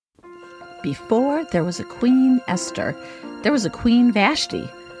Before there was a Queen Esther, there was a Queen Vashti.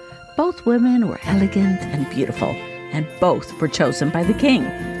 Both women were elegant and beautiful, and both were chosen by the king.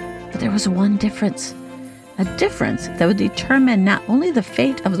 But there was one difference, a difference that would determine not only the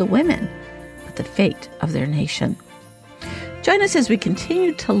fate of the women, but the fate of their nation. Join us as we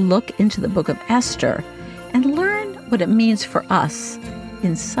continue to look into the book of Esther and learn what it means for us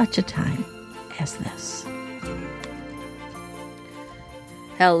in such a time as this.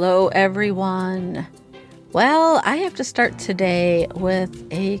 Hello, everyone. Well, I have to start today with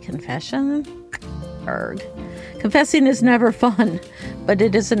a confession. Confessing is never fun, but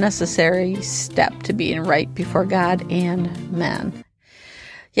it is a necessary step to being right before God and men.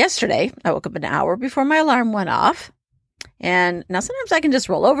 Yesterday, I woke up an hour before my alarm went off. And now sometimes I can just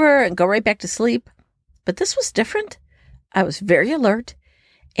roll over and go right back to sleep. But this was different. I was very alert.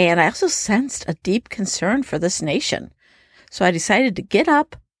 And I also sensed a deep concern for this nation. So I decided to get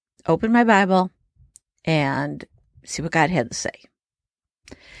up, open my Bible, and see what God had to say.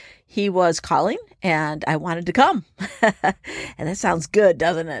 He was calling, and I wanted to come. And that sounds good,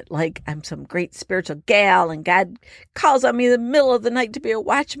 doesn't it? Like I'm some great spiritual gal, and God calls on me in the middle of the night to be a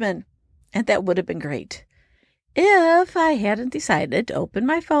watchman. And that would have been great if I hadn't decided to open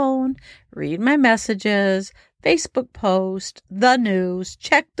my phone, read my messages, Facebook post, the news,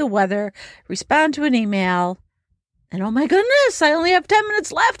 check the weather, respond to an email, and oh my goodness, I only have 10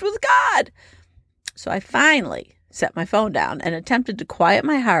 minutes left with God. So I finally set my phone down and attempted to quiet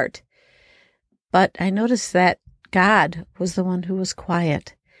my heart. But I noticed that God was the one who was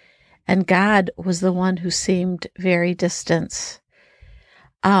quiet, and God was the one who seemed very distant.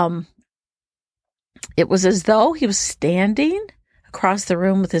 It was as though he was standing across the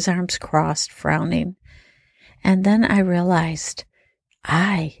room with his arms crossed, frowning. And then I realized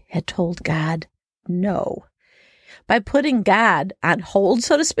I had told God no. By putting God on hold,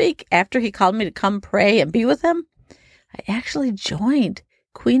 so to speak, after he called me to come pray and be with him, I actually joined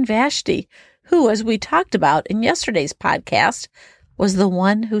Queen Vashti, who, as we talked about in yesterday's podcast, was the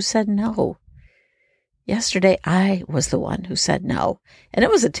one who said no. Yesterday, I was the one who said no, and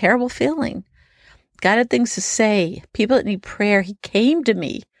it was a terrible feeling. God had things to say, people that need prayer. He came to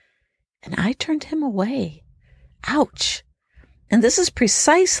me, and I turned him away. Ouch. And this is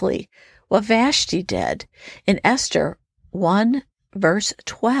precisely what Vashti did in Esther 1, verse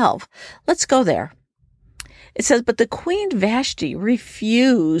 12. Let's go there. It says, but the Queen Vashti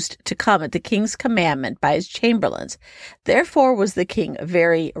refused to come at the king's commandment by his chamberlains. Therefore was the king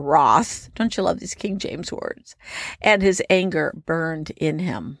very wroth. Don't you love these King James words? And his anger burned in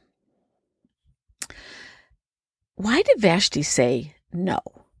him. Why did Vashti say no?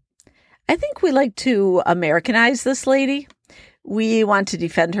 I think we like to Americanize this lady. We want to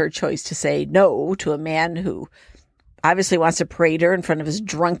defend her choice to say no to a man who obviously wants to parade her in front of his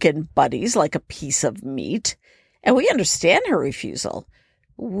drunken buddies like a piece of meat. And we understand her refusal.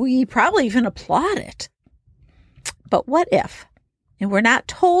 We probably even applaud it. But what if? And we're not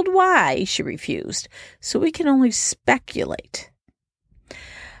told why she refused, so we can only speculate.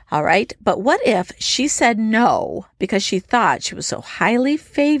 All right, but what if she said no because she thought she was so highly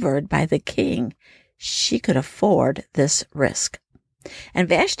favored by the king, she could afford this risk? And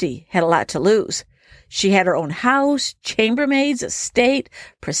Vashti had a lot to lose. She had her own house, chambermaids, estate,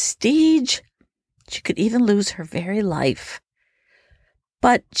 prestige. She could even lose her very life.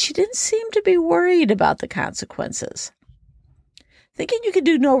 But she didn't seem to be worried about the consequences. Thinking you can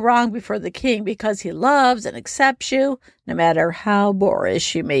do no wrong before the king because he loves and accepts you, no matter how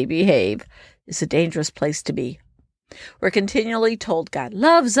boorish you may behave, is a dangerous place to be. We're continually told God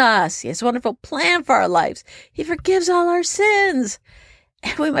loves us. He has a wonderful plan for our lives. He forgives all our sins.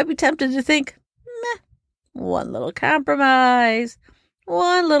 And we might be tempted to think, one little compromise,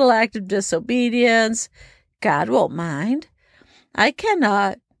 one little act of disobedience, God won't mind. I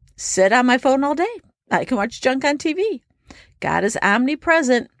cannot sit on my phone all day. I can watch junk on TV. God is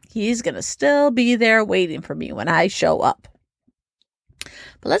omnipresent. He's going to still be there waiting for me when I show up.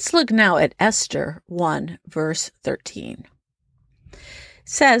 But let's look now at Esther 1, verse 13. It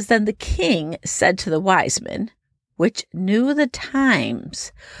says, then the king said to the wise men, which knew the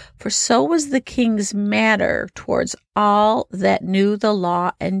times, for so was the king's manner towards all that knew the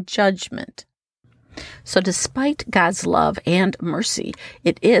law and judgment. So despite God's love and mercy,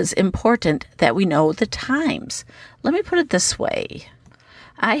 it is important that we know the times. Let me put it this way.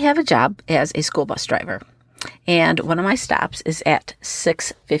 I have a job as a school bus driver, and one of my stops is at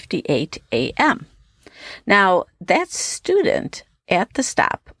 6:58 a.m. Now, that student at the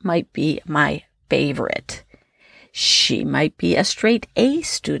stop might be my favorite. She might be a straight A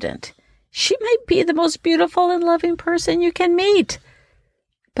student. She might be the most beautiful and loving person you can meet.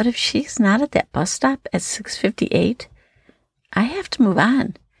 But if she's not at that bus stop at 6:58, I have to move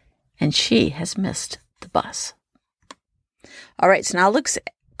on, and she has missed the bus. All right, so now let's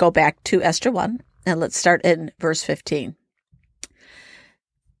go back to Esther 1, and let's start in verse 15.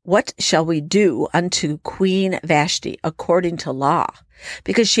 What shall we do unto Queen Vashti according to law?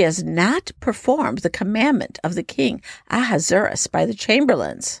 Because she has not performed the commandment of the king Ahasuerus by the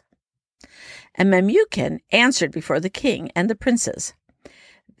chamberlains. And Memucan answered before the king and the princes,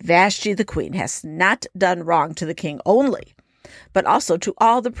 Vashti the queen has not done wrong to the king only, but also to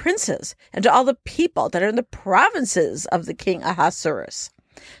all the princes and to all the people that are in the provinces of the king Ahasuerus.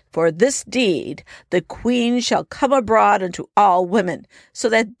 For this deed the queen shall come abroad unto all women, so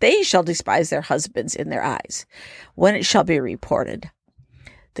that they shall despise their husbands in their eyes, when it shall be reported.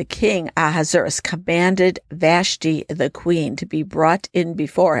 The king Ahasuerus commanded Vashti the queen to be brought in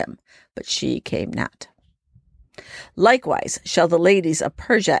before him, but she came not. Likewise shall the ladies of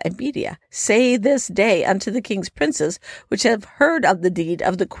Persia and Media say this day unto the king's princes, which have heard of the deed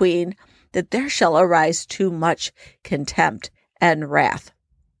of the queen, that there shall arise too much contempt and wrath.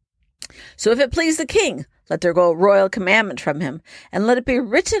 So if it please the king, let there go a royal commandment from him, and let it be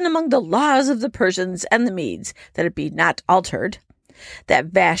written among the laws of the Persians and the Medes, that it be not altered, that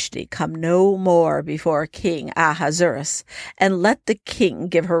Vashti come no more before King Ahasuerus, and let the king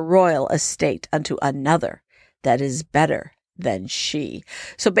give her royal estate unto another that is better than she.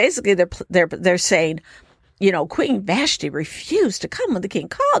 So basically they're saying, Queen Vashti refused to come when the king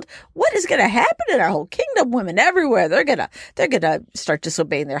called. What is going to happen in our whole kingdom? Women everywhere, they're gonna start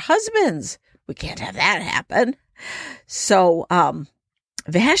disobeying their husbands. We can't have that happen. So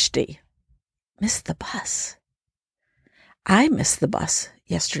Vashti missed the bus. I missed the bus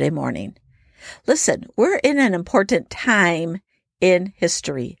yesterday morning. Listen, we're in an important time in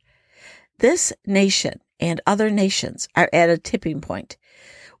history. This nation and other nations are at a tipping point.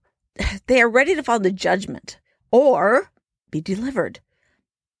 They are ready to follow the judgment or be delivered.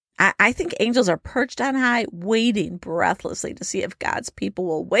 I think angels are perched on high, waiting breathlessly to see if God's people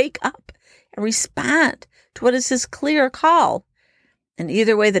will wake up and respond to what is his clear call. And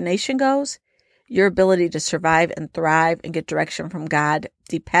either way the nation goes, your ability to survive and thrive and get direction from God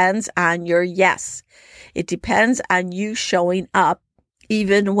depends on your yes. It depends on you showing up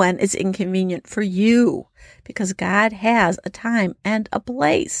even when it's inconvenient for you, because God has a time and a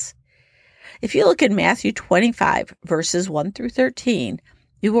place. If you look in Matthew 25, verses 1 through 13,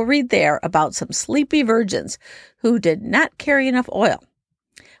 you will read there about some sleepy virgins who did not carry enough oil.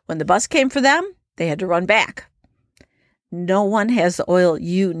 When the bus came for them, they had to run back. No one has the oil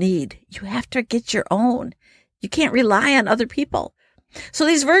you need. You have to get your own. You can't rely on other people. So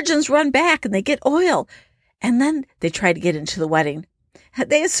these virgins run back and they get oil. And then they try to get into the wedding.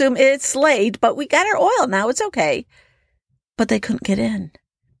 They assume it's late, but we got our oil now. It's okay. But they couldn't get in.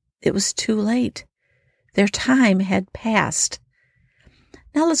 It was too late. Their time had passed.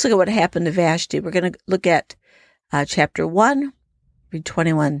 Now let's look at what happened to Vashti. We're going to look at chapter 1, read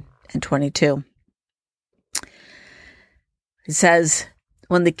 21 and 22. It says,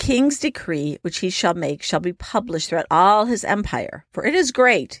 when the king's decree, which he shall make, shall be published throughout all his empire, for it is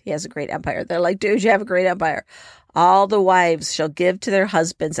great. He has a great empire. They're like, dude, you have a great empire. All the wives shall give to their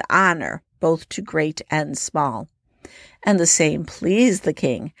husbands honor, both to great and small. And the same pleased the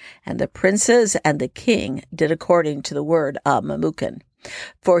king, and the princes and the king did according to the word of Memucan.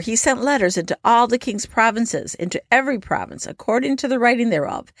 For he sent letters into all the king's provinces, into every province, according to the writing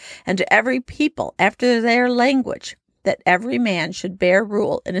thereof, and to every people after their language, that every man should bear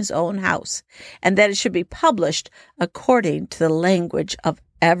rule in his own house, and that it should be published according to the language of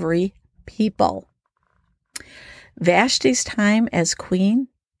every people. Vashti's time as queen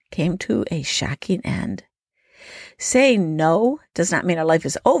came to a shocking end. Saying no does not mean our life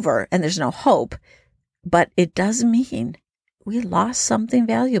is over and there's no hope, but it does mean we lost something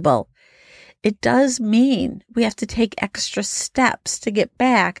valuable. It does mean we have to take extra steps to get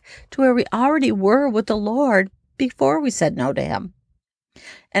back to where we already were with the Lord before we said no to him.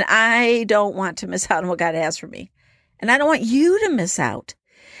 And I don't want to miss out on what God has for me. And I don't want you to miss out.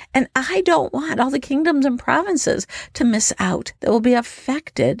 And I don't want all the kingdoms and provinces to miss out that will be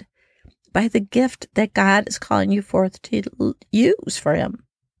affected by the gift that God is calling you forth to use for him.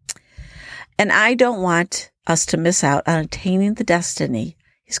 And I don't want us to miss out on attaining the destiny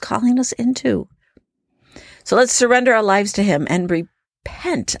he's calling us into. So let's surrender our lives to him and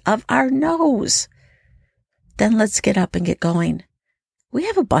repent of our no's. Then let's get up and get going. We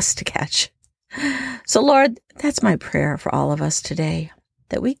have a bus to catch. So Lord, that's my prayer for all of us today,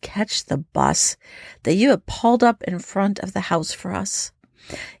 that we catch the bus that you have pulled up in front of the house for us.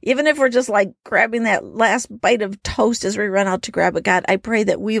 Even if we're just like grabbing that last bite of toast as we run out to grab it, God, I pray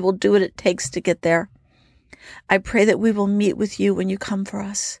that we will do what it takes to get there. I pray that we will meet with you when you come for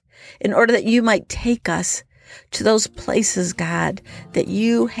us, in order that you might take us to those places, God, that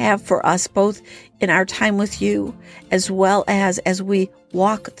you have for us, both in our time with you as well as we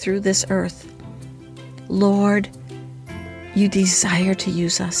walk through this earth. Lord, you desire to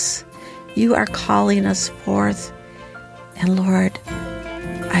use us. You are calling us forth. And Lord,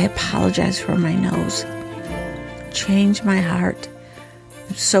 I apologize for my nose. Change my heart.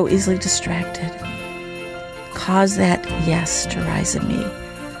 I'm so easily distracted. Cause that yes to rise in me.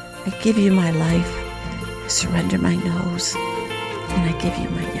 I give you my life. I surrender my nose. And I give you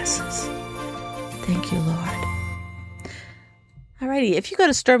my yeses. Thank you, Lord. Alrighty, if you go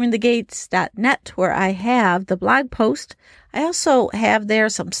to stormingthegates.net, where I have the blog post, I also have there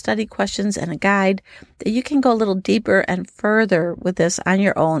some study questions and a guide that you can go a little deeper and further with this on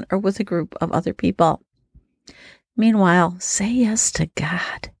your own or with a group of other people. Meanwhile, say yes to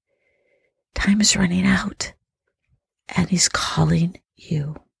God. Time is running out, and He's calling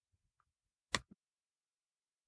you.